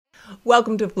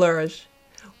Welcome to Flourish,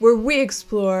 where we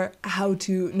explore how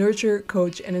to nurture,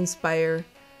 coach, and inspire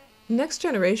the next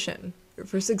generation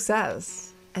for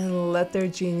success and let their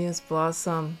genius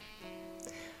blossom.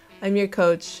 I'm your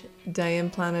coach, Diane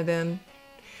Planadin,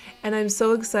 and I'm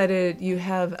so excited you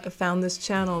have found this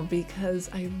channel because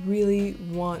I really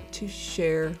want to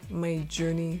share my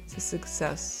journey to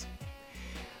success,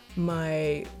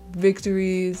 my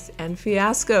victories and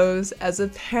fiascos as a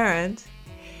parent,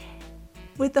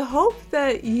 with the hope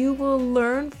that you will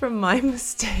learn from my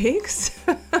mistakes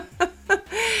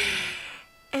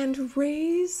and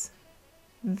raise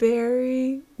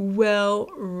very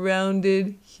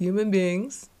well-rounded human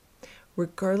beings,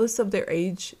 regardless of their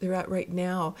age they're at right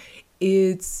now.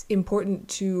 It's important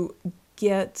to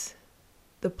get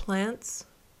the plants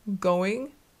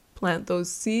going, plant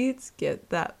those seeds, get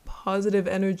that positive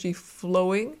energy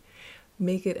flowing,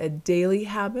 make it a daily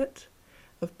habit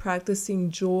of practicing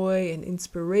joy and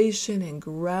inspiration and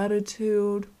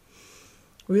gratitude.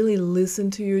 Really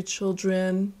listen to your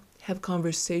children, have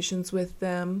conversations with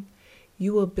them.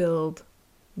 You will build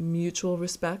mutual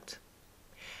respect,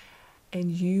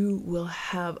 and you will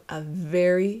have a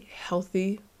very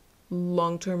healthy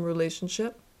long-term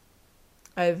relationship.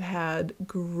 I've had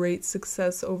great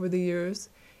success over the years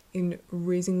in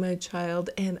raising my child,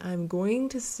 and I'm going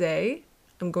to say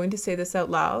this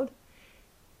out loud.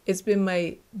 It's been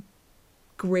my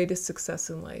greatest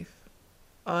success in life.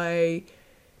 I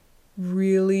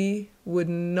really would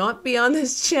not be on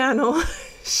this channel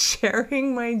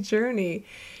sharing my journey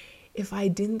if I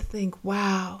didn't think,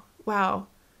 wow, I've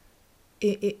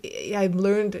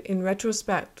learned in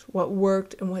retrospect what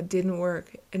worked and what didn't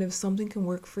work. And if something can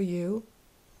work for you,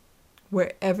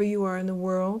 wherever you are in the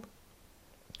world,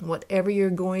 whatever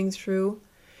you're going through,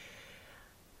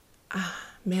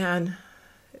 man,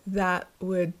 that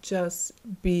would just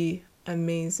be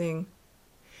amazing,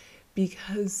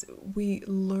 because we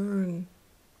learn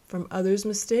from others'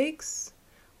 mistakes.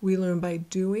 We learn by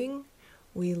doing,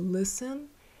 we listen,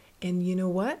 and you know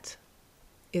what?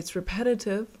 It's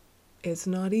repetitive. It's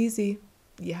not easy.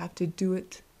 You have to do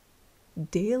it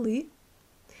daily.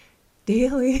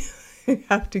 You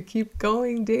have to keep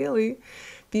going daily,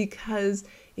 because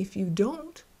if you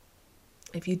don't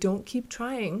keep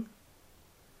trying,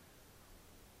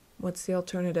 what's the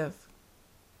alternative?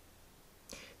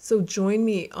 So join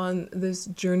me on this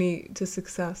journey to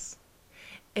success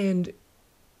and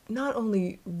not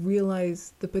only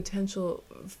realize the potential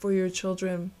for your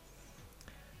children,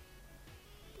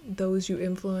 those you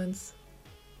influence,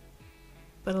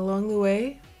 but along the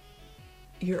way,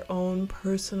 your own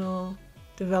personal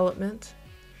development,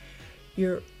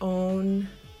 your own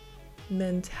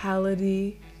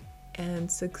mentality and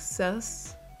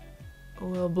success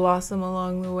will blossom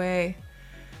along the way,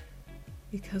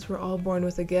 because we're all born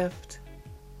with a gift.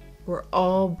 We're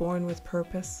all born with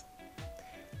purpose.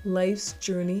 Life's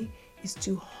journey is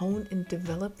to hone and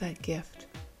develop that gift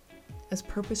as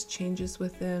purpose changes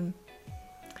within.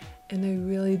 And I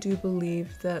really do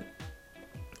believe that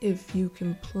if you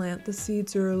can plant the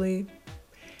seeds early,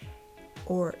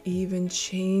 or even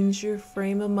change your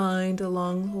frame of mind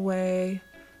along the way,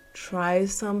 try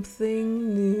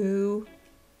something new,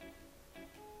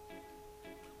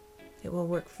 it will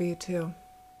work for you too.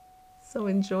 So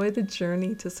enjoy the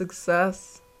journey to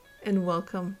success, and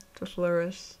welcome to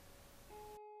Flourish.